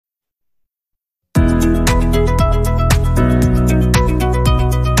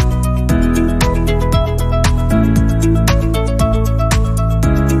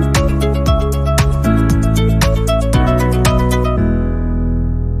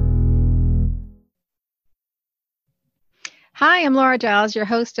Hi, I'm Laura Giles, your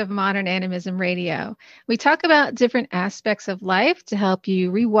host of Modern Animism Radio. We talk about different aspects of life to help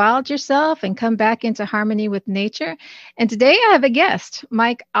you rewild yourself and come back into harmony with nature. And today I have a guest,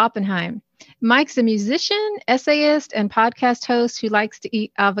 Mike Oppenheim. Mike's a musician, essayist, and podcast host who likes to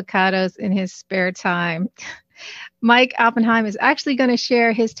eat avocados in his spare time. Mike Oppenheim is actually going to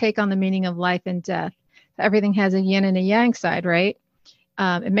share his take on the meaning of life and death. Everything has a yin and a yang side, right?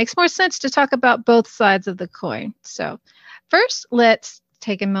 It makes more sense to talk about both sides of the coin. So first, let's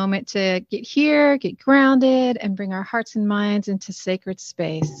take a moment to get here, get grounded, and bring our hearts and minds into sacred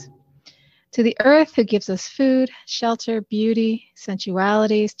space. To the earth who gives us food, shelter, beauty,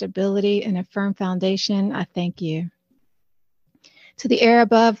 sensuality, stability, and a firm foundation, I thank you. To the air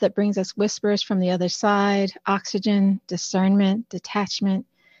above that brings us whispers from the other side, oxygen, discernment, detachment,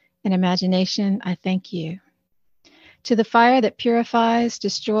 and imagination, I thank you. To the fire that purifies,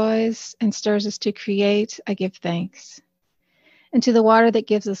 destroys, and stirs us to create, I give thanks. And to the water that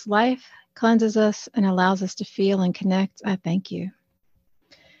gives us life, cleanses us, and allows us to feel and connect, I thank you.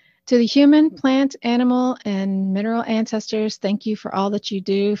 To the human, plant, animal, and mineral ancestors, thank you for all that you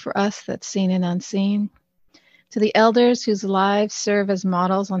do for us that's seen and unseen. To the elders whose lives serve as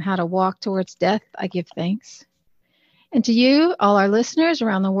models on how to walk towards death, I give thanks. And to you, all our listeners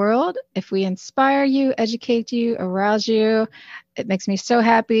around the world, if we inspire you, educate you, arouse you, it makes me so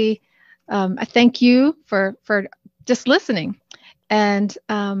happy. I thank you for just listening. And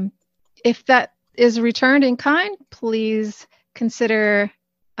if that is returned in kind, please consider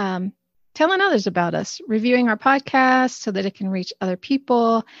telling others about us, reviewing our podcast so that it can reach other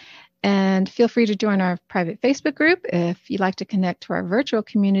people. And feel free to join our private Facebook group if you'd like to connect to our virtual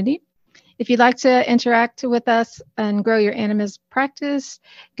community. If you'd like to interact with us and grow your animism practice,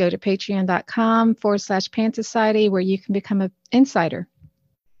 go to patreon.com/Pan Society, where you can become an insider.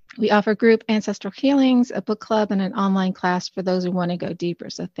 We offer group ancestral healings, a book club, and an online class for those who want to go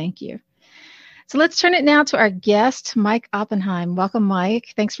deeper. So thank you. So let's turn it now to our guest, Mike Oppenheim. Welcome,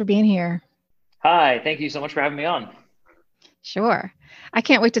 Mike. Thanks for being here. Hi, thank you so much for having me on. Sure. I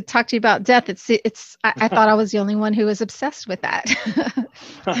can't wait to talk to you about death. I thought I was the only one who was obsessed with that.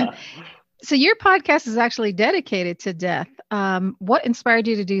 So your podcast is actually dedicated to death. What inspired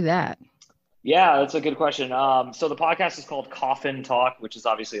you to do that? Yeah, that's a good question. So the podcast is called Coffin Talk, which is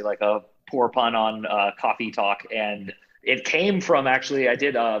obviously like a poor pun on coffee talk. And it came from actually, I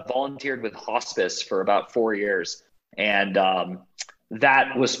did volunteered with hospice for about 4 years. And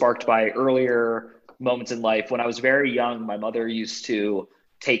that was sparked by earlier moments in life. When I was very young, my mother used to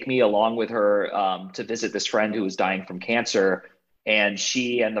take me along with her to visit this friend who was dying from cancer. And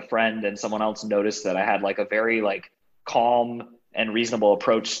she and the friend and someone else noticed that I had like a very like calm and reasonable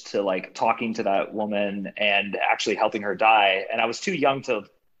approach to like talking to that woman and actually helping her die. And I was too young to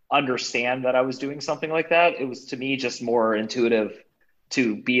understand that I was doing something like that. It was to me just more intuitive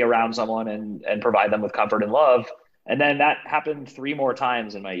to be around someone and provide them with comfort and love. And then that happened 3 more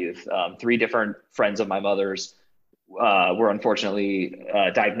times in my youth. 3 different friends of my mother's were unfortunately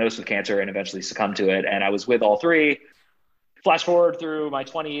diagnosed with cancer and eventually succumbed to it. And I was with all 3. Flash forward through my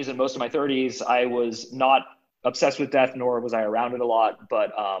 20s and most of my 30s, I was not obsessed with death, nor was I around it a lot,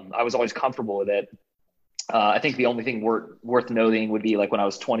 but I was always comfortable with it. I think the only thing worth noting would be like when I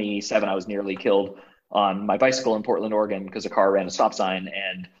was 27, I was nearly killed on my bicycle in Portland, Oregon, because a car ran a stop sign.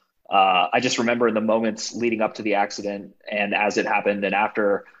 And I just remember in the moments leading up to the accident and as it happened and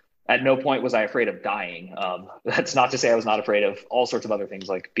after, at no point was I afraid of dying. That's not to say I was not afraid of all sorts of other things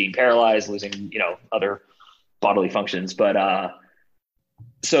like being paralyzed, losing, other bodily functions. But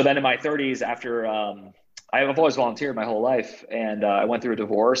so then in my 30s, after I've always volunteered my whole life, and I went through a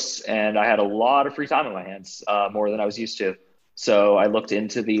divorce, and I had a lot of free time on my hands, more than I was used to. So I looked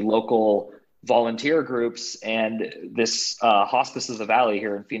into the local volunteer groups, and this Hospice of the Valley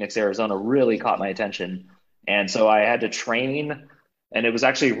here in Phoenix, Arizona really caught my attention. And so I had to train, and it was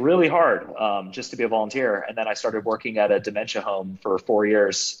actually really hard just to be a volunteer. And then I started working at a dementia home for 4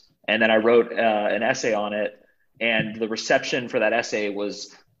 years. And then I wrote an essay on it. And the reception for that essay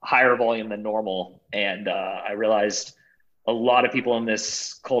was higher volume than normal. And I realized a lot of people in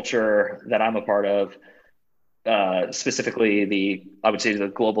this culture that I'm a part of, specifically I would say the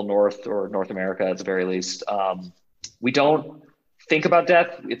global North or North America at the very least, we don't think about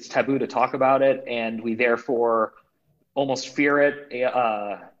death. It's taboo to talk about it. And we therefore almost fear it.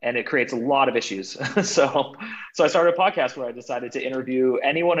 And it creates a lot of issues. So I started a podcast where I decided to interview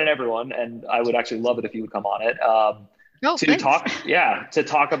anyone and everyone. And I would actually love it if you would come on it. To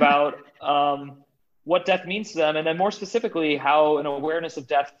talk about what death means to them, and then more specifically, how an awareness of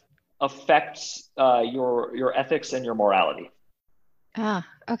death affects your ethics and your morality. Ah,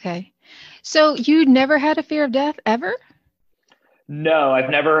 okay. So you never had a fear of death ever? No, I've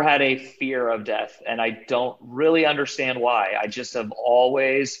never had a fear of death, and I don't really understand why. I just have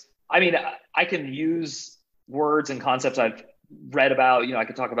always, I mean, I can use words and concepts I've read about, I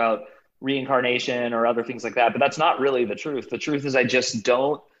could talk about reincarnation or other things like that, but that's not really the truth. The truth is I just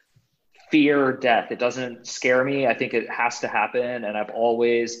don't fear death. It doesn't scare me. I think it has to happen, and I've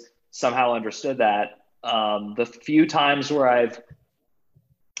always somehow understood that. The few times where I've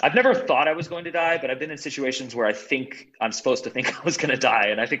never thought I was going to die, but I've been in situations where I think I'm supposed to think I was going to die.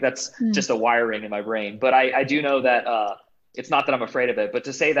 And I think that's just a wiring in my brain. But I do know that it's not that I'm afraid of it, but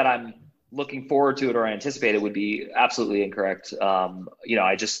to say that I'm looking forward to it or I anticipate it would be absolutely incorrect.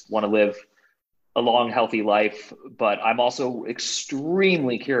 I just want to live a long, healthy life, but I'm also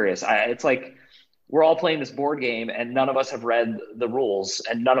extremely curious. It's like we're all playing this board game and none of us have read the rules,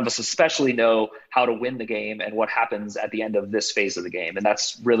 and none of us especially know how to win the game and what happens at the end of this phase of the game. And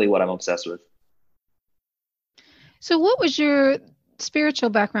that's really what I'm obsessed with. So what was your spiritual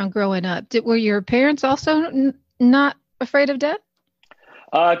background growing up? Were your parents also not afraid of death?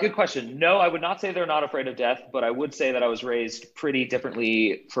 Good question. No, I would not say they're not afraid of death, but I would say that I was raised pretty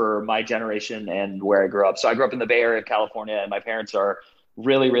differently for my generation and where I grew up. So I grew up in the Bay Area of California, and my parents are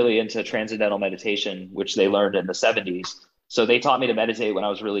really, really into transcendental meditation, which they learned in the 70s. So they taught me to meditate when I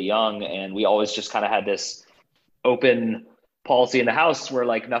was really young. And we always just kind of had this open policy in the house where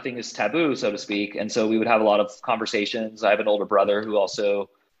like nothing is taboo, so to speak. And so we would have a lot of conversations. I have an older brother who also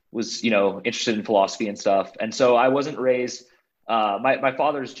was, interested in philosophy and stuff. And so I wasn't raised, my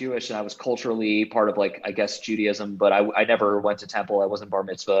father's Jewish, and I was culturally part of like, I guess, Judaism, but I never went to temple. I wasn't bar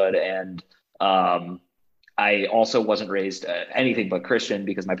mitzvahed. And, I also wasn't raised anything but Christian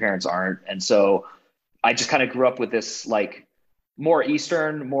because my parents aren't. And so I just kind of grew up with this like more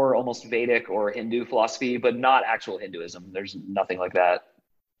Eastern, more almost Vedic or Hindu philosophy, but not actual Hinduism. There's nothing like that.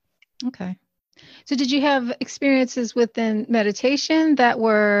 Okay. So did you have experiences within meditation that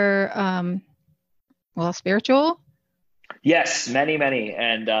were, spiritual? Yes, many, many.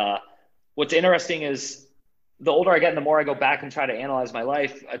 And what's interesting is the older I get and the more I go back and try to analyze my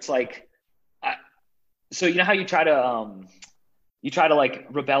life, it's like, so you know how you try to like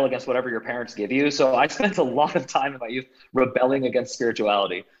rebel against whatever your parents give you. So I spent a lot of time in my youth rebelling against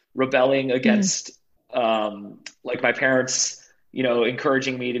spirituality, rebelling against like my parents,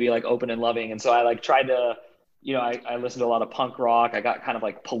 encouraging me to be like open and loving. And so I like tried to, I listened to a lot of punk rock. I got kind of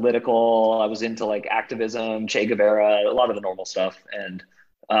like political. I was into like activism, Che Guevara, a lot of the normal stuff. And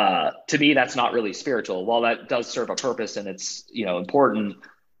to me, that's not really spiritual. While that does serve a purpose and it's, important,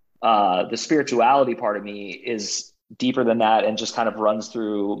 the spirituality part of me is deeper than that and just kind of runs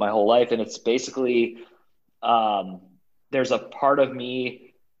through my whole life. And it's basically, there's a part of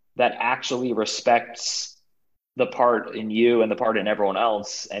me that actually respects the part in you and the part in everyone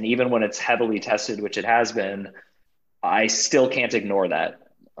else. And even when it's heavily tested, which it has been, I still can't ignore that.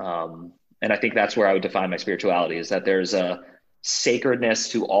 And I think that's where I would define my spirituality, is that there's a sacredness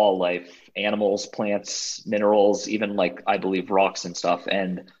to all life, animals, plants, minerals, even like, I believe, rocks and stuff.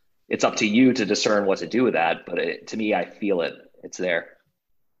 And it's up to you to discern what to do with that. But to me, I feel it. It's there.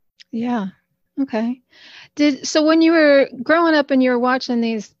 Yeah. Okay. So when you were growing up and you were watching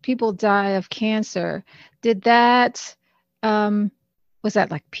these people die of cancer, did that, was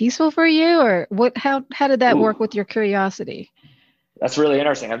that like peaceful for you, or how did that work with your curiosity? That's really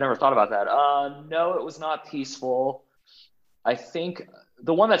interesting. I've never thought about that. No, it was not peaceful. I think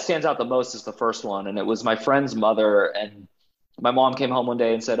the one that stands out the most is the first one. And it was my friend's mother, and my mom came home one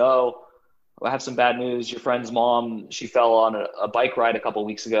day and said, "Oh, I have some bad news. Your friend's mom, she fell on a bike ride a couple of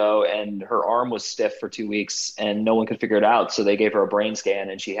weeks ago and her arm was stiff for 2 weeks and no one could figure it out. So they gave her a brain scan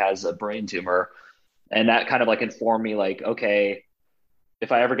and she has a brain tumor." And that kind of like informed me like, okay,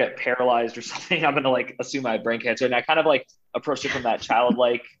 if I ever get paralyzed or something, I'm going to like assume I have brain cancer. And I kind of like approached it from that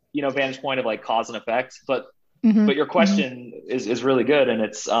childlike, vantage point of like cause and effect. But your question is really good. And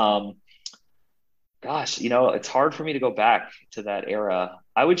it's, gosh, it's hard for me to go back to that era.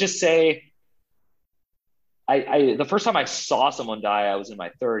 I would just say, the first time I saw someone die, I was in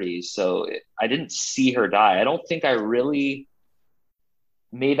my 30s. So I didn't see her die. I don't think I really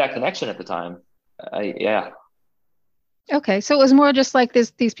made that connection at the time. Yeah. Okay. So it was more just like this,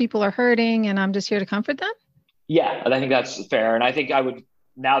 these people are hurting and I'm just here to comfort them? Yeah. And I think that's fair. And I think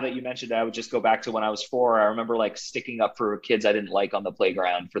now that you mentioned it, I would just go back to when I was 4. I remember like sticking up for kids I didn't like on the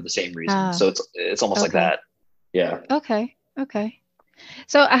playground for the same reason. So it's almost like that. Yeah. Okay.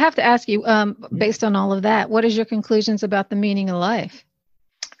 So I have to ask you, based on all of that, what is your conclusions about the meaning of life?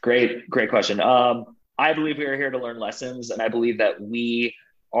 Great question. I believe we are here to learn lessons, and I believe that we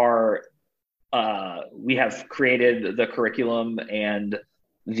have created the curriculum and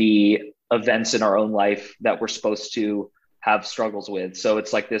the events in our own life that we're supposed to have struggles with. So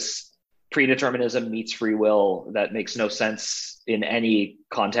it's like this predeterminism meets free will that makes no sense in any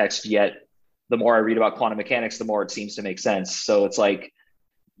context, yet the more I read about quantum mechanics, the more it seems to make sense. So it's like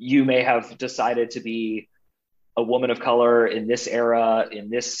you may have decided to be a woman of color in this era, in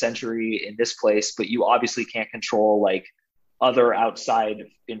this century, in this place, but you obviously can't control like other outside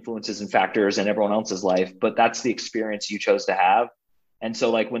influences and factors in everyone else's life, but that's the experience you chose to have. And so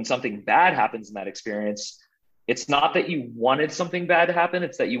like when something bad happens in that experience, it's not that you wanted something bad to happen,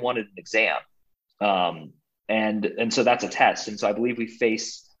 it's that you wanted an exam. And so that's a test. And so I believe we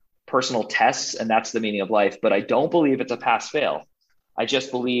face personal tests, and that's the meaning of life. But I don't believe it's a pass fail. I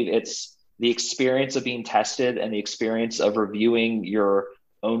just believe it's the experience of being tested and the experience of reviewing your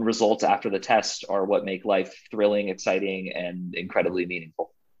own results after the test are what make life thrilling, exciting, and incredibly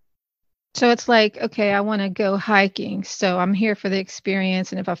meaningful. So it's like, okay, I want to go hiking, so I'm here for the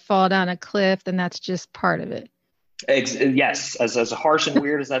experience. And if I fall down a cliff, then that's just part of it. Yes, as harsh and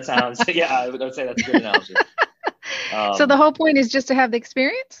weird as that sounds, yeah, I would say that's a good analogy. So the whole point is just to have the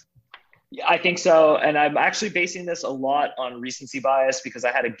experience? Yeah, I think so. And I'm actually basing this a lot on recency bias because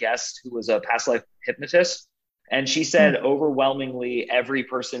I had a guest who was a past life hypnotist. And she said overwhelmingly every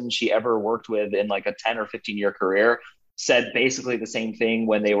person she ever worked with in like a 10 or 15 year career said basically the same thing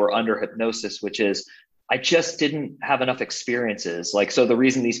when they were under hypnosis, which is, I just didn't have enough experiences. Like, so the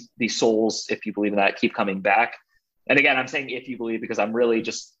reason these souls, if you believe in that, keep coming back. And again, I'm saying if you believe, because I'm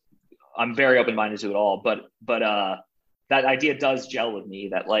very open-minded to it all. But that idea does gel with me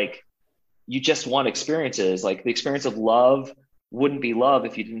that like, you just want experiences. Like the experience of love wouldn't be love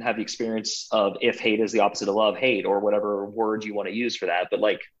if you didn't have the experience of, if hate is the opposite of love, hate, or whatever word you want to use for that. But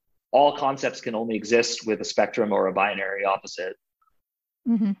like all concepts can only exist with a spectrum or a binary opposite.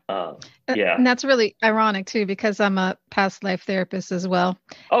 Mm-hmm. Yeah. And that's really ironic too, because I'm a past life therapist as well.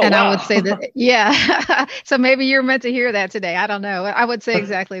 Oh, and wow. I would say that, yeah. So maybe you're meant to hear that today. I don't know. I would say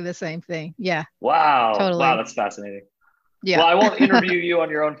exactly the same thing. Yeah. Wow. Totally. Wow. That's fascinating. Yeah. Well, I won't interview you on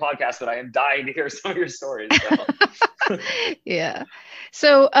your own podcast, but I am dying to hear some of your stories. So. Yeah.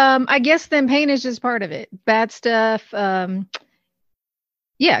 So I guess then pain is just part of it. Bad stuff.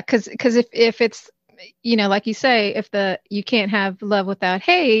 Yeah. Cause if it's, like you say, if you can't have love without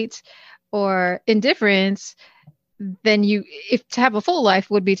hate or indifference, then if to have a full life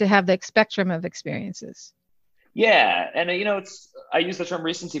would be to have the spectrum of experiences. Yeah. And I use the term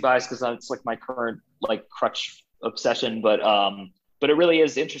recency bias because it's like my current like crutch obsession, but it really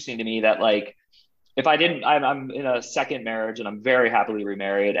is interesting to me that like, if I'm in a second marriage and I'm very happily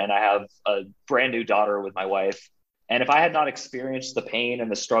remarried and I have a brand new daughter with my wife. And if I had not experienced the pain and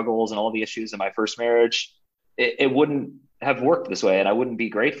the struggles and all the issues in my first marriage, it wouldn't have worked this way. And I wouldn't be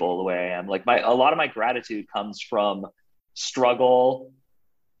grateful the way I am. Like a lot of my gratitude comes from struggle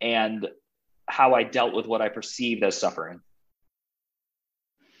and how I dealt with what I perceived as suffering.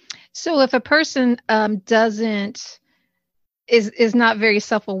 So if a person is not very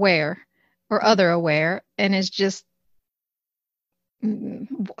self-aware or other aware and is just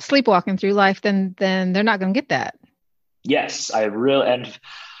sleepwalking through life, then they're not going to get that. Yes, and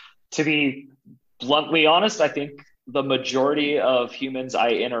to be bluntly honest, I think the majority of humans I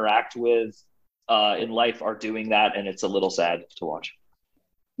interact with in life are doing that, and it's a little sad to watch.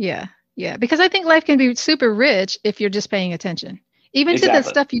 Yeah, because I think life can be super rich if you're just paying attention, even to the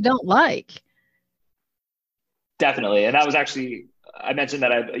stuff you don't like. Definitely, and that was actually, I mentioned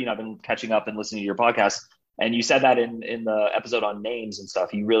that I've been catching up and listening to your podcast, and you said that in the episode on names and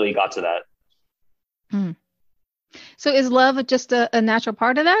stuff. You really got to that. Hmm. So is love just a natural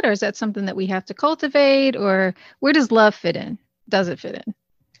part of that, or is that something that we have to cultivate, or where does love fit in? Does it fit in?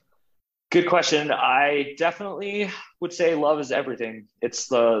 Good question. I definitely would say love is everything. It's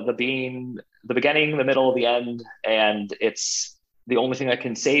the beginning, the middle, the end, and it's the only thing that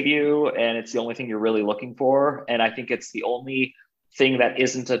can save you, and it's the only thing you're really looking for. And I think it's the only thing that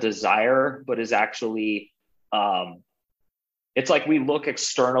isn't a desire, but is actually it's like we look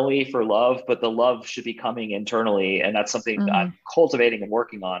externally for love, but the love should be coming internally. And that's something I'm cultivating and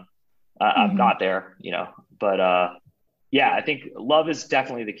working on. I'm not there, but yeah, I think love is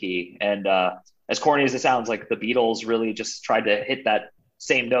definitely the key. And as corny as it sounds, like the Beatles really just tried to hit that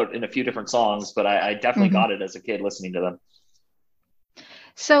same note in a few different songs, but I definitely got it as a kid listening to them.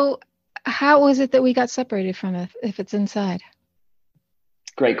 So how is it that we got separated from it if it's inside?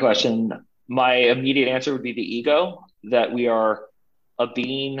 Great question. My immediate answer would be the ego, that we are a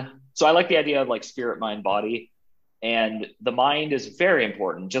being. So I like the idea of like spirit, mind, body. And the mind is very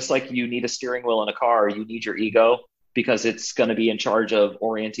important. Just like you need a steering wheel in a car, you need your ego because it's going to be in charge of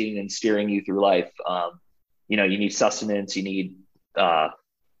orienting and steering you through life. You need sustenance, you need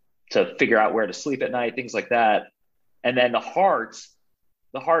to figure out where to sleep at night, things like that. And then the heart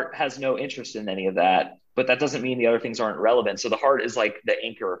has no interest in any of that, but that doesn't mean the other things aren't relevant. So the heart is like the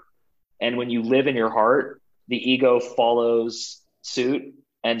anchor. And when you live in your heart, the ego follows suit,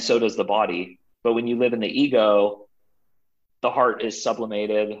 and so does the body. But when you live in the ego, the heart is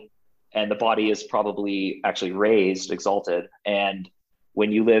sublimated and the body is probably actually raised, exalted. And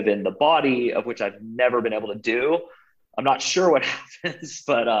when you live in the body, of which I've never been able to do, I'm not sure what happens,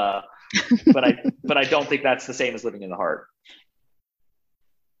 but I don't think that's the same as living in the heart.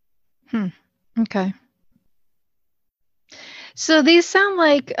 Okay. So these sound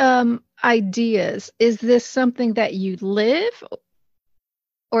like ideas. Is this something that you live,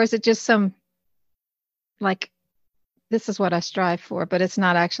 or is it just some, like, this is what I strive for, but it's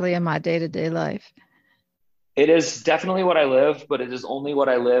not actually in my day-to-day life? It is definitely what I live, but it is only what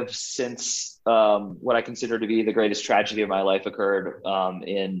I live since what I consider to be the greatest tragedy of my life occurred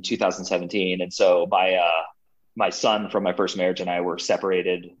in 2017. And so my son from my first marriage and I were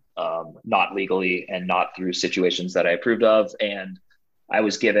separated, not legally and not through situations that I approved of. And I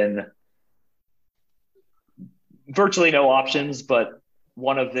was given virtually no options, but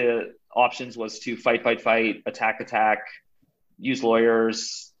one of the options was to fight, attack, use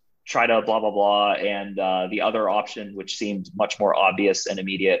lawyers, try to blah, blah, blah. And the other option, which seemed much more obvious and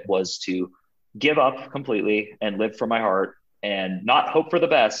immediate, was to give up completely and live from my heart and not hope for the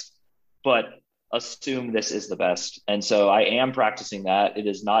best, but assume this is the best. And so I am practicing that. It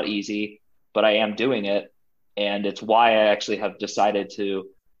is not easy, but I am doing it. And it's why I actually have decided to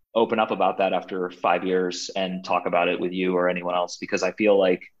open up about that after 5 years and talk about it with you or anyone else, because I feel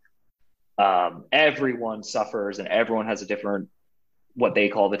like everyone suffers and everyone has a different, what they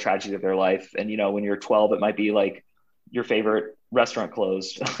call the tragedy of their life. And, you know, when you're 12, it might be like your favorite restaurant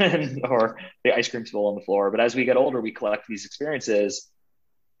closed or the ice cream spill on the floor. But as we get older, we collect these experiences.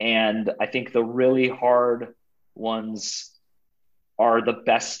 And I think the really hard ones are the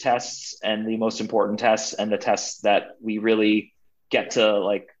best tests and the most important tests, and the tests that we really get to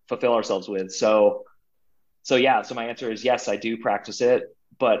like fulfill ourselves with. So my answer is yes, I do practice it,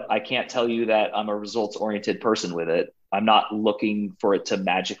 but I can't tell you that I'm a results oriented person with it. I'm not looking for it to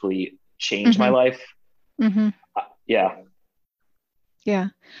magically change my life. Yeah. Yeah.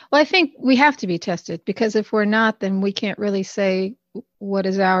 Well, I think we have to be tested, because if we're not, then we can't really say what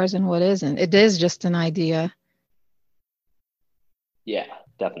is ours and what isn't. It is just an idea. Yeah,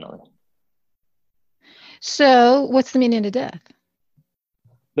 definitely. So what's the meaning of death?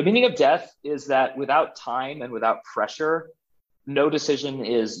 The meaning of death is that without time and without pressure, no decision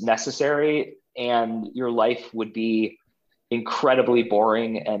is necessary, and your life would be incredibly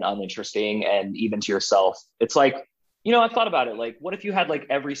boring and uninteresting, and even to yourself. It's like, you know, I've thought about it. Like, what if you had like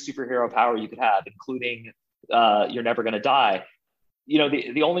every superhero power you could have, including you're never going to die? You know,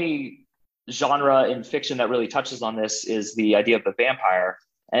 the only genre in fiction that really touches on this is the idea of the vampire.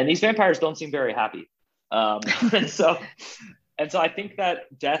 And these vampires don't seem very happy. And so I think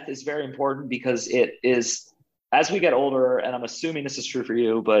that death is very important, because it is, as we get older, and I'm assuming this is true for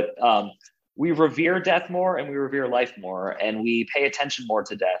you, but we revere death more and we revere life more, and we pay attention more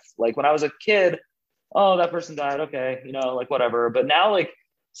to death. Like when I was a kid, oh, that person died. Okay. You know, like whatever. But now, like,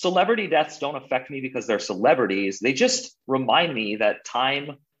 celebrity deaths don't affect me because they're celebrities. They just remind me that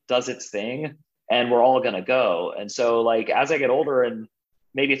time does its thing and we're all going to go. And so like, as I get older, and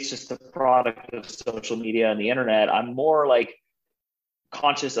maybe it's just a product of social media and the internet, I'm more like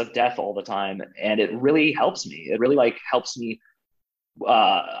conscious of death all the time. And it really helps me. It really like helps me.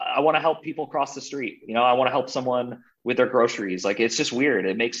 I want to help people cross the street. You know, I want to help someone with their groceries. Like, it's just weird.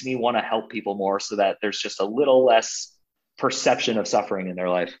 It makes me want to help people more, so that there's just a little less perception of suffering in their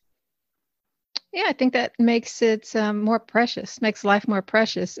life. Yeah, I think that makes it more precious, makes life more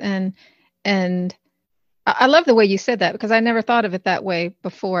precious. And I love the way you said that, because I never thought of it that way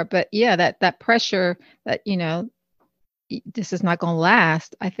before. But yeah, that pressure that, you know, this is not going to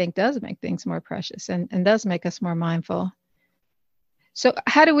last, I think does make things more precious, and does make us more mindful. So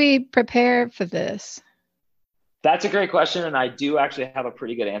how do we prepare for this? That's a great question. And I do actually have a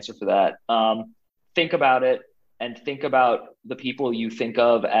pretty good answer for that. Think about it, and think about the people you think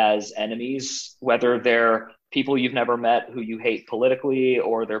of as enemies, whether they're people you've never met who you hate politically,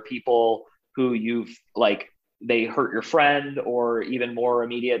 or they're people who you've like, they hurt your friend, or even more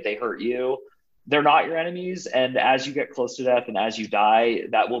immediate, they hurt you. They're not your enemies. And as you get close to death and as you die,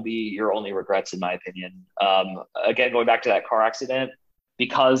 that will be your only regrets, in my opinion. Again, going back to that car accident,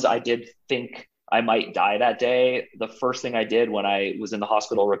 because I did think I might die that day, the first thing I did when I was in the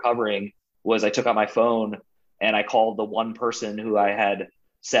hospital recovering was I took out my phone and I called the one person who I had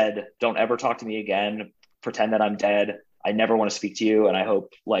said, don't ever talk to me again, pretend that I'm dead. I never want to speak to you. And I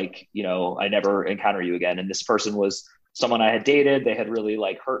hope like, I never encounter you again. And this person was someone I had dated. They had really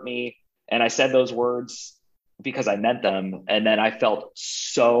like hurt me. And I said those words because I meant them. And then I felt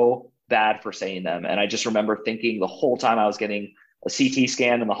so bad for saying them. And I just remember thinking the whole time I was getting a CT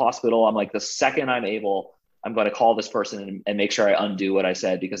scan in the hospital, I'm like, the second I'm able, I'm going to call this person and make sure I undo what I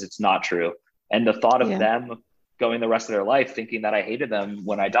said, because it's not true. And the thought of them going the rest of their life thinking that I hated them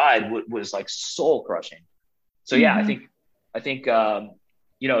when I died was like soul crushing. So yeah, I think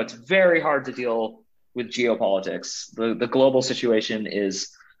it's very hard to deal with geopolitics. The global situation is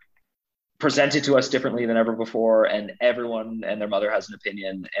presented to us differently than ever before, and everyone and their mother has an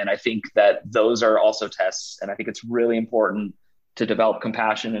opinion. And I think that those are also tests. And I think it's really important to develop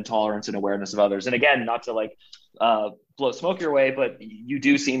compassion and tolerance and awareness of others. And again, not to like blow smoke your way, but you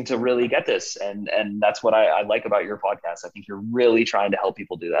do seem to really get this. And that's what I like about your podcast. I think you're really trying to help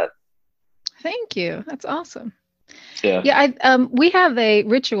people do that. Thank you. That's awesome. Yeah. We have a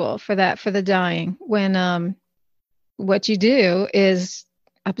ritual for that, for the dying, when what you do is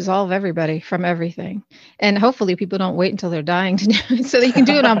absolve everybody from everything. And hopefully people don't wait until they're dying to do it, so that you can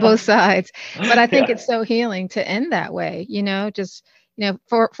do it on both sides. But I think it's so healing to end that way, just,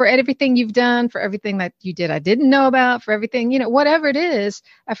 for everything you've done, for everything that you did I didn't know about, for everything, whatever it is,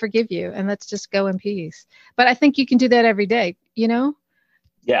 I forgive you, and let's just go in peace. But I think you can do that every day,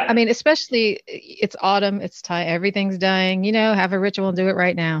 Yeah. I mean, especially it's autumn, it's time, everything's dying, have a ritual and do it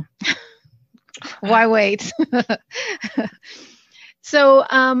right now. Why wait? So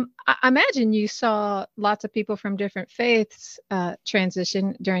I imagine you saw lots of people from different faiths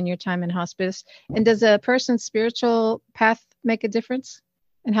transition during your time in hospice. And does a person's spiritual path make a difference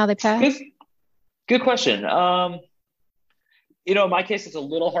in how they pass? Good question. In my case, it's a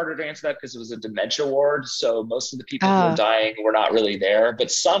little harder to answer that because it was a dementia ward. So most of the people who were dying were not really there,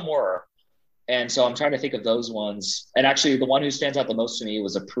 but some were. And so I'm trying to think of those ones. And actually, the one who stands out the most to me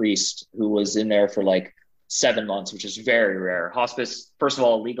was a priest who was in there for like 7 months, which is very rare. Hospice, first of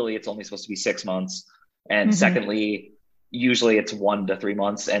all, legally, it's only supposed to be 6 months. And secondly, usually it's 1 to 3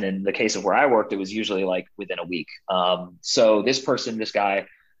 months. And in the case of where I worked, it was usually like within a week. So this guy,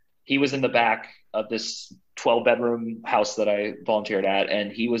 he was in the back of this 12-bedroom house that I volunteered at.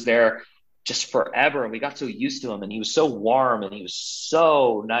 And he was there just forever. And we got so used to him. And he was so warm and he was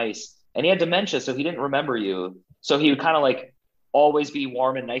so nice. And he had dementia, so he didn't remember you. So he would kind of like always be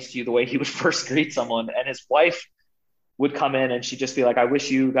warm and nice to you the way he would first greet someone. And his wife would come in and she'd just be like, I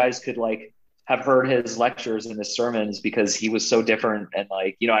wish you guys could like have heard his lectures and his sermons, because he was so different. And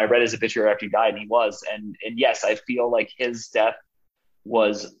like, I read his obituary after he died, and he was. And yes, I feel like his death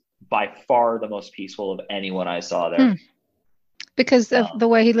was by far the most peaceful of anyone I saw there. Because of the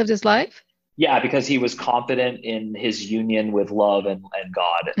way he lived his life? Yeah, because he was confident in his union with love and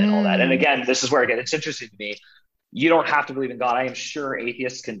God and all that. And again, this is where it's interesting to me. You don't have to believe in God. I am sure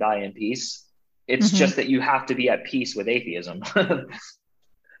atheists can die in peace. It's just that you have to be at peace with atheism.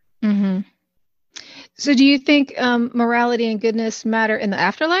 So do you think morality and goodness matter in the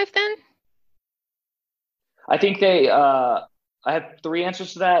afterlife then? I think I have 3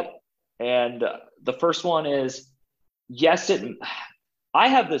 answers to that. And the first one is, yes, I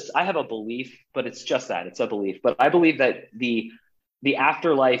have a belief, but it's just that, it's a belief. But I believe that the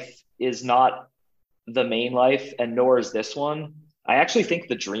afterlife is not the main life, and nor is this one. I actually think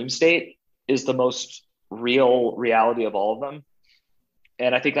the dream state is the most real reality of all of them.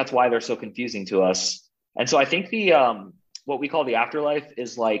 And I think that's why they're so confusing to us. And so I think what we call the afterlife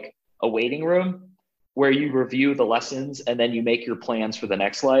is like a waiting room where you review the lessons and then you make your plans for the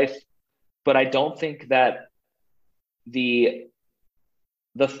next life. But I don't think that the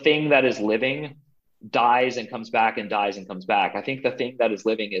thing that is living dies and comes back and dies and comes back. I think the thing that is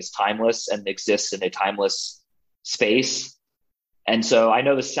living is timeless and exists in a timeless space. And so I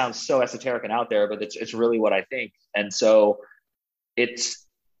know this sounds so esoteric and out there, but it's really what I think. And so it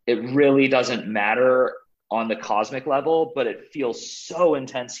really doesn't matter on the cosmic level, but it feels so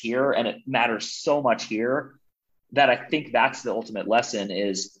intense here and it matters so much here that I think that's the ultimate lesson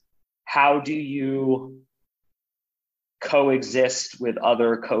is, how do you coexist with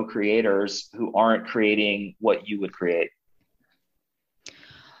other co-creators who aren't creating what you would create?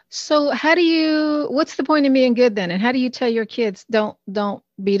 So what's the point of being good then? And how do you tell your kids don't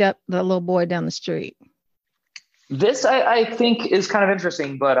beat up the little boy down the street? This I think is kind of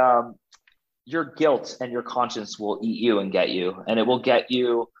interesting, but your guilt and your conscience will eat you and get you, and it will get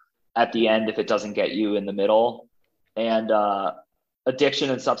you at the end if it doesn't get you in the middle. And addiction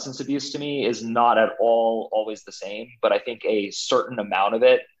and substance abuse to me is not at all always the same, but I think a certain amount of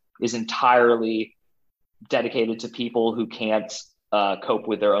it is entirely dedicated to people who can't cope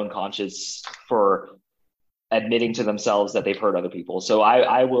with their own conscience for admitting to themselves that they've hurt other people. So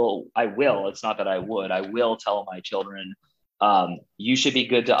I will, it's not that I would, I will tell my children, you should be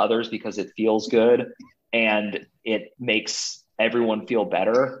good to others because it feels good and it makes everyone feel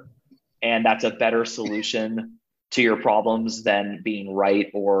better. And that's a better solution to your problems than being right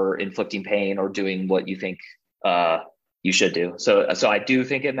or inflicting pain or doing what you think you should do. So I do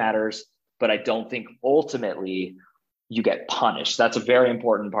think it matters, but I don't think ultimately you get punished. That's a very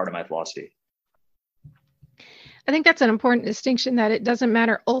important part of my philosophy. I think that's an important distinction, that it doesn't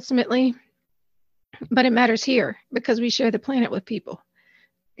matter ultimately, but it matters here because we share the planet with people.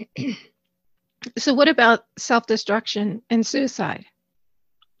 So what about self-destruction and suicide?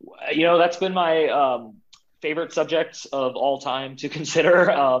 That's been my favorite subject of all time to consider.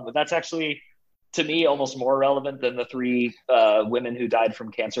 That's actually, to me, almost more relevant than the 3 women who died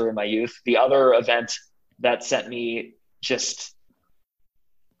from cancer in my youth. The other event that sent me just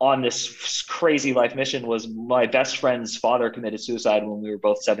on this crazy life mission was my best friend's father committed suicide when we were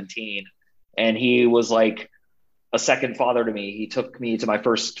both 17. And he was like a second father to me. He took me to my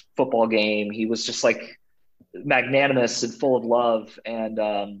first football game. He was just like magnanimous and full of love.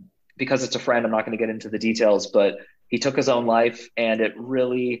 And because it's a friend, I'm not going to get into the details, but he took his own life, and it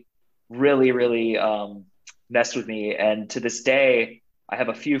really, really, really messed with me. And to this day, I have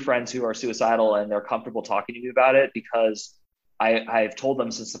a few friends who are suicidal, and they're comfortable talking to me about it because I've told them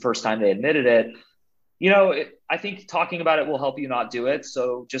since the first time they admitted it, I think talking about it will help you not do it.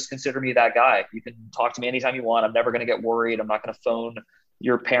 So just consider me that guy. You can talk to me anytime you want. I'm never going to get worried. I'm not going to phone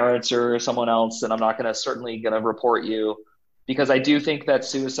your parents or someone else, and I'm not certainly going to report you, because I do think that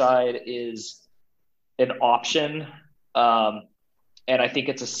suicide is an option. And I think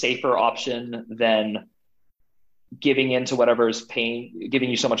it's a safer option than giving into whatever is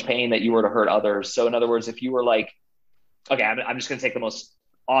giving you so much pain that you were to hurt others. So in other words, if you were like, okay, I'm just going to take the most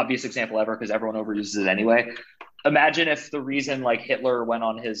obvious example ever because everyone overuses it anyway. Imagine if the reason like Hitler went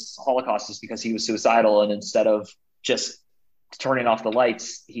on his Holocaust is because he was suicidal, and instead of just turning off the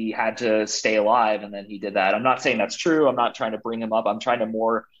lights, he had to stay alive, and then he did that. I'm not saying that's true. I'm not trying to bring him up. I'm trying to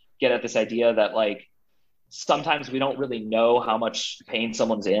more get at this idea that like sometimes we don't really know how much pain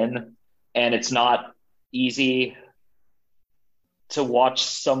someone's in, and it's not easy to watch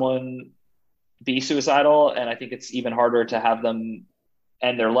someone be suicidal. And I think it's even harder to have them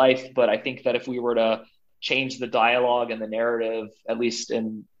end their life. But I think that if we were to change the dialogue and the narrative, at least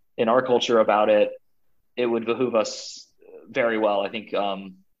in our culture about it, it would behoove us very well. I think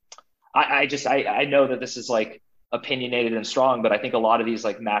I know that this is like opinionated and strong, but I think a lot of these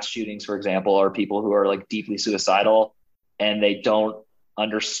like mass shootings, for example, are people who are like deeply suicidal and they don't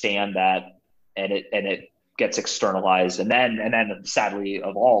understand that, and it gets externalized, and then sadly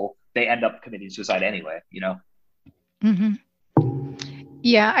of all, they end up committing suicide anyway, Mm-hmm.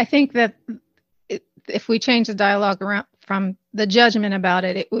 Yeah, I think that if we change the dialogue around from the judgment about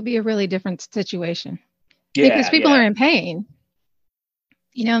it, it would be a really different situation. Yeah, because people are in pain.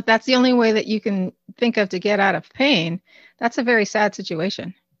 If that's the only way that you can think of to get out of pain, that's a very sad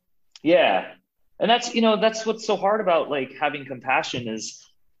situation. Yeah. And that's what's so hard about like having compassion is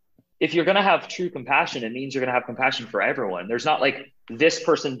if you're going to have true compassion, it means you're going to have compassion for everyone. There's not like this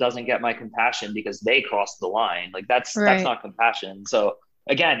person doesn't get my compassion because they crossed the line. Like that's not compassion. So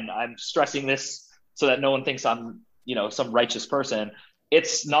again, I'm stressing this so that no one thinks I'm, some righteous person.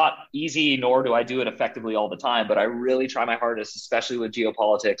 It's not easy, nor do I do it effectively all the time, but I really try my hardest, especially with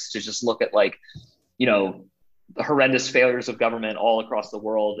geopolitics, to just look at like, the horrendous failures of government all across the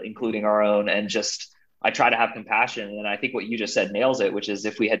world, including our own, and just I try to have compassion. And I think what you just said nails it, which is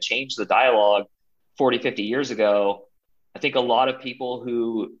if we had changed the dialogue 40, 50 years ago, I think a lot of people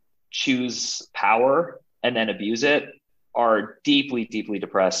who choose power and then abuse it are deeply, deeply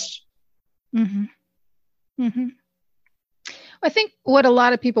depressed. Mm-hmm. Mm-hmm. I think what a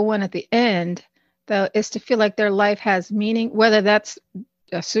lot of people want at the end, though, is to feel like their life has meaning, whether that's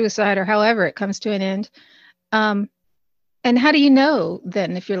a suicide or however it comes to an end. And how do you know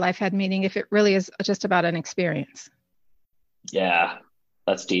then if your life had meaning, if it really is just about an experience? Yeah,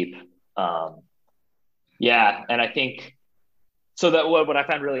 that's deep. Yeah. And I think, so that what I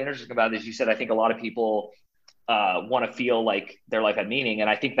find really interesting about it is you said, I think a lot of people want to feel like their life had meaning. And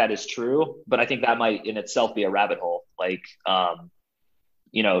I think that is true, but I think that might in itself be a rabbit hole. Like,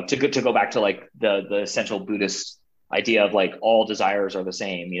 to go back to like the essential Buddhist idea of like all desires are the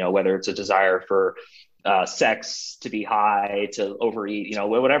same, whether it's a desire for sex, to be high, to overeat,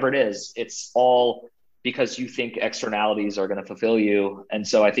 whatever it is, it's all because you think externalities are going to fulfill you. And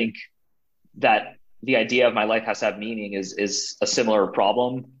so I think that the idea of my life has to have meaning is a similar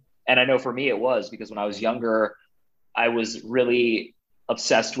problem. And I know for me it was because when I was younger, I was really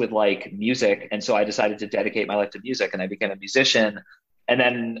obsessed with like music. And so I decided to dedicate my life to music and I became a musician. And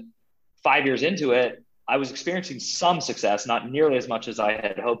then 5 years into it, I was experiencing some success, not nearly as much as I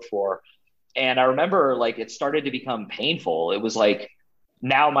had hoped for. And I remember like it started to become painful. It was like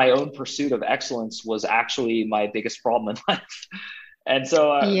now my own pursuit of excellence was actually my biggest problem in life. And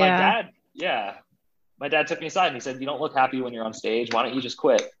so Yeah. my dad took me aside and he said, "You don't look happy when you're on stage. Why don't you just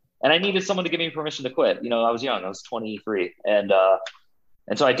quit?" And I needed someone to give me permission to quit. You know, I was young, I was 23. And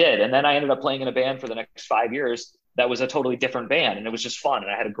so I did. And then I ended up playing in a band for the next 5 years that was a totally different band. And it was just fun.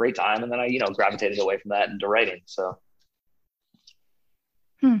 And I had a great time. And then I, gravitated away from that into writing. So.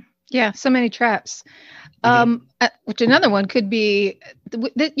 Yeah, so many traps. Mhm. Which another one could be,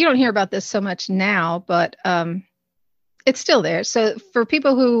 you don't hear about this so much now, but it's still there. So for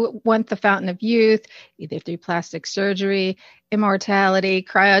people who want the fountain of youth, either through plastic surgery, immortality,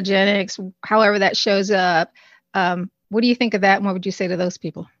 cryogenics, however that shows up, what do you think of that? And what would you say to those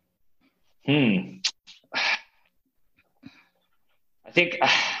people? I think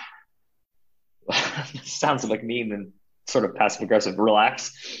sounds like mean and sort of passive aggressive.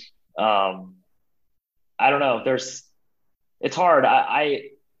 Relax. I don't know. It's hard.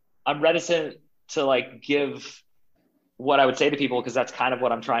 I'm reticent to like give what I would say to people because that's kind of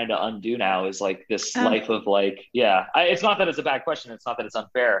what I'm trying to undo now is like this life of like, it's not that it's a bad question. It's not that it's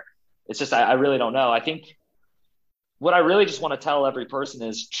unfair. It's just, I really don't know. I think what I really just want to tell every person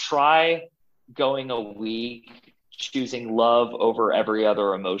is try going a week choosing love over every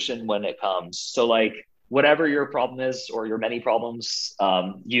other emotion when it comes. So like whatever your problem is or your many problems,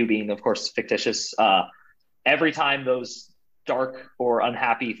 you being of course fictitious, every time those dark or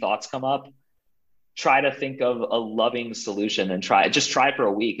unhappy thoughts come up, try to think of a loving solution and try for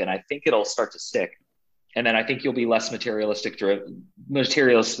a week. And I think it'll start to stick. And then I think you'll be less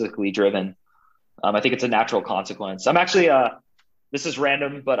materialistically driven. I think it's a natural consequence. I'm actually, this is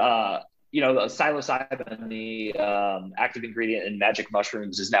random, but psilocybin, the active ingredient in magic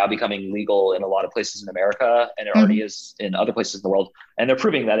mushrooms, is now becoming legal in a lot of places in America, and it already is in other places in the world. And they're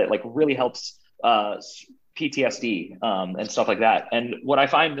proving that it like really helps PTSD and stuff like that. And what I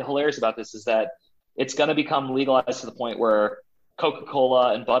find hilarious about this is that it's going to become legalized to the point where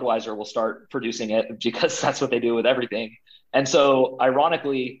Coca-Cola and Budweiser will start producing it because that's what they do with everything. And so,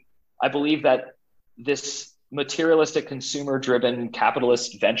 ironically, I believe that this materialistic, consumer-driven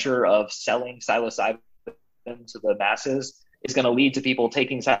capitalist venture of selling psilocybin to the masses is going to lead to people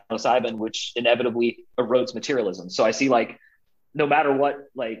taking psilocybin, which inevitably erodes materialism. So I see like, no matter what,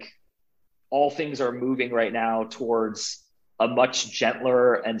 like all things are moving right now towards a much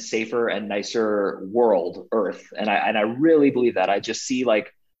gentler and safer and nicer world, Earth. And I really believe that. I just see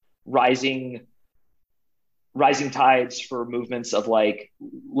like rising tides for movements of like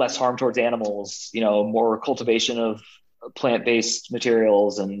less harm towards animals, more cultivation of plant-based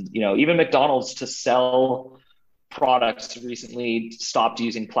materials. And, even McDonald's to sell products recently stopped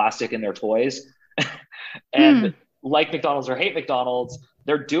using plastic in their toys. And like McDonald's or hate McDonald's,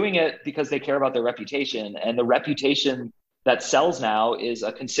 they're doing it because they care about their reputation. And the reputation that sells now is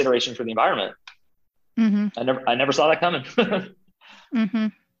a consideration for the environment. I never saw that coming.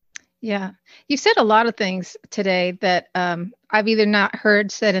 Yeah. You said a lot of things today that I've either not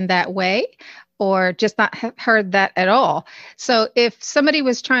heard said in that way or just not heard that at all. So if somebody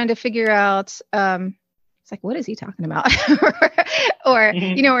was trying to figure out, it's like, what is he talking about? or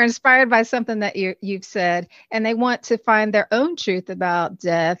or inspired by something that you've said, and they want to find their own truth about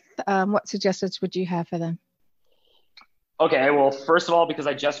death, what suggestions would you have for them? Okay. Well, first of all, because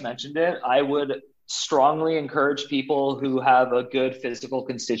I just mentioned it, I would strongly encourage people who have a good physical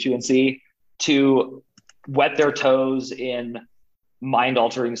constituency to wet their toes in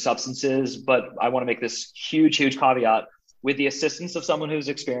mind-altering substances. But I want to make this huge caveat: with the assistance of someone who's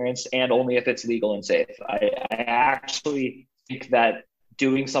experienced and only if it's legal and safe. I actually think that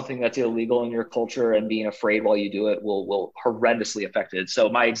doing something that's illegal in your culture and being afraid while you do it will horrendously affect it. So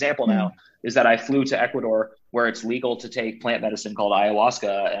my example now is that I flew to Ecuador where it's legal to take plant medicine called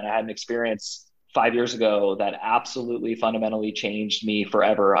ayahuasca. And I had an experience 5 years ago that absolutely fundamentally changed me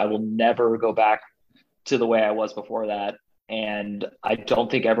forever. I will never go back to the way I was before that. And I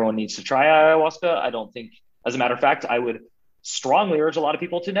don't think everyone needs to try ayahuasca. I don't think, as a matter of fact, I would strongly urge a lot of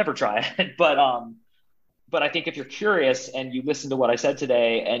people to never try it. But I think if you're curious and you listen to what I said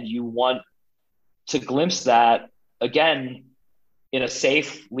today and you want to glimpse that, again, in a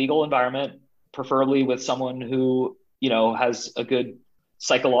safe, legal environment, preferably with someone who, has a good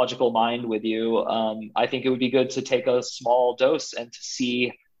psychological mind with you, I think it would be good to take a small dose and to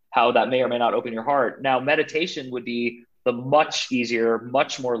see how that may or may not open your heart. Now, meditation would be the much easier,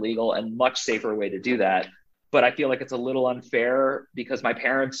 much more legal, and much safer way to do that. but I feel like it's a little unfair because my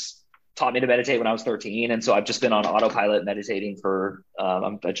parents taught me to meditate when I was 13. And so I've just been on autopilot meditating for,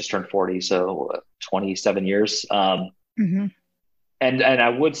 I just turned 40, so 27 years. Mm-hmm. And I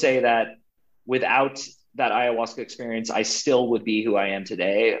would say that without that ayahuasca experience, I still would be who I am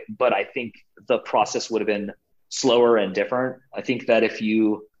today. But I think the process would have been slower and different. I think that if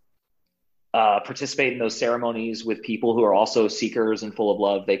you participate in those ceremonies with people who are also seekers and full of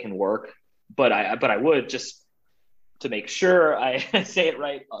love, they can work. But I would, just to make sure I say it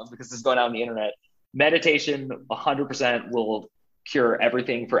right, because it's going out on the internet, meditation 100% will cure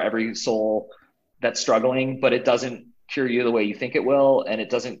everything for every soul that's struggling, but it doesn't cure you the way you think it will. And it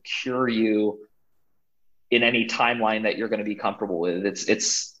doesn't cure you in any timeline that you're going to be comfortable with.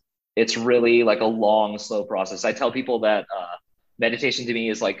 It's really like a long, slow process. I tell people that meditation to me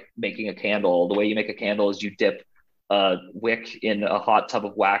is like making a candle. The way you make a candle is you dip a wick in a hot tub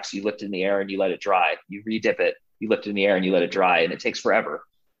of wax, you lift it in the air and you let it dry. You re-dip it, you lift it in the air and you let it dry, and it takes forever.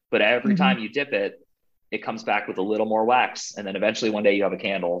 But every time you dip it, it comes back with a little more wax. And then eventually one day you have a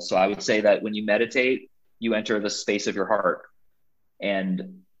candle. So I would say that when you meditate, you enter the space of your heart.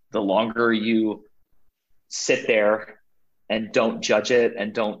 And the longer you sit there and don't judge it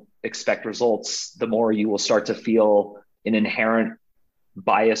and don't expect results, the more you will start to feel an inherent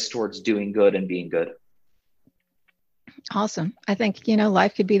bias towards doing good and being good. Awesome. I think,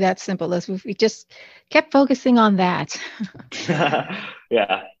 life could be that simple if we just kept focusing on that.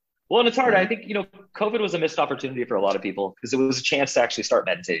 Yeah. Well, and it's hard. I think, COVID was a missed opportunity for a lot of people because it was a chance to actually start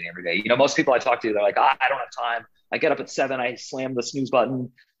meditating every day. Most people I talk to, they're like, I don't have time. I get up at 7, I slam the snooze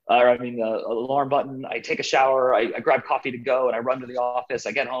button, the alarm button. I take a shower, I grab coffee to go, and I run to the office.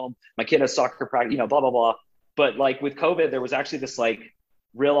 I get home, my kid has soccer practice, blah, blah, blah. But like with COVID, there was actually this like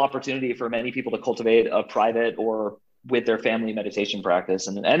real opportunity for many people to cultivate a private or with their family meditation practice.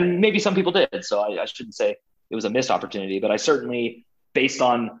 And maybe some people did. So I shouldn't say it was a missed opportunity, but I certainly, based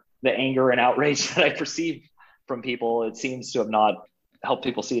on the anger and outrage that I perceived from people, it seems to have not helped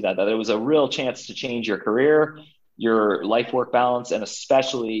people see that there was a real chance to change your career, your life-work balance, and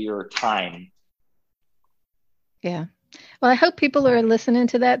especially your time. Yeah. Well, I hope people are listening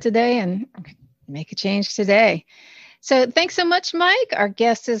to that today and make a change today. So thanks so much, Mike. Our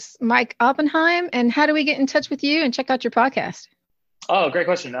guest is Mike Oppenheim. And how do we get in touch with you and check out your podcast? Oh, great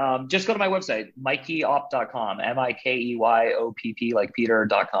question. Just go to my website, mikeyopp.com, MIKEYOPP, like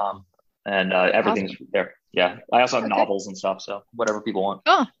Peter.com. And everything's awesome there. Yeah. I also have novels and stuff. So whatever people want.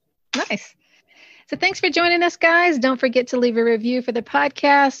 Oh, nice. So thanks for joining us, guys. Don't forget to leave a review for the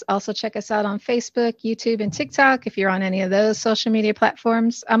podcast. Also check us out on Facebook, YouTube, and TikTok if you're on any of those social media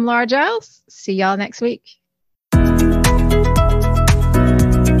platforms. I'm Laura Giles. See y'all next week.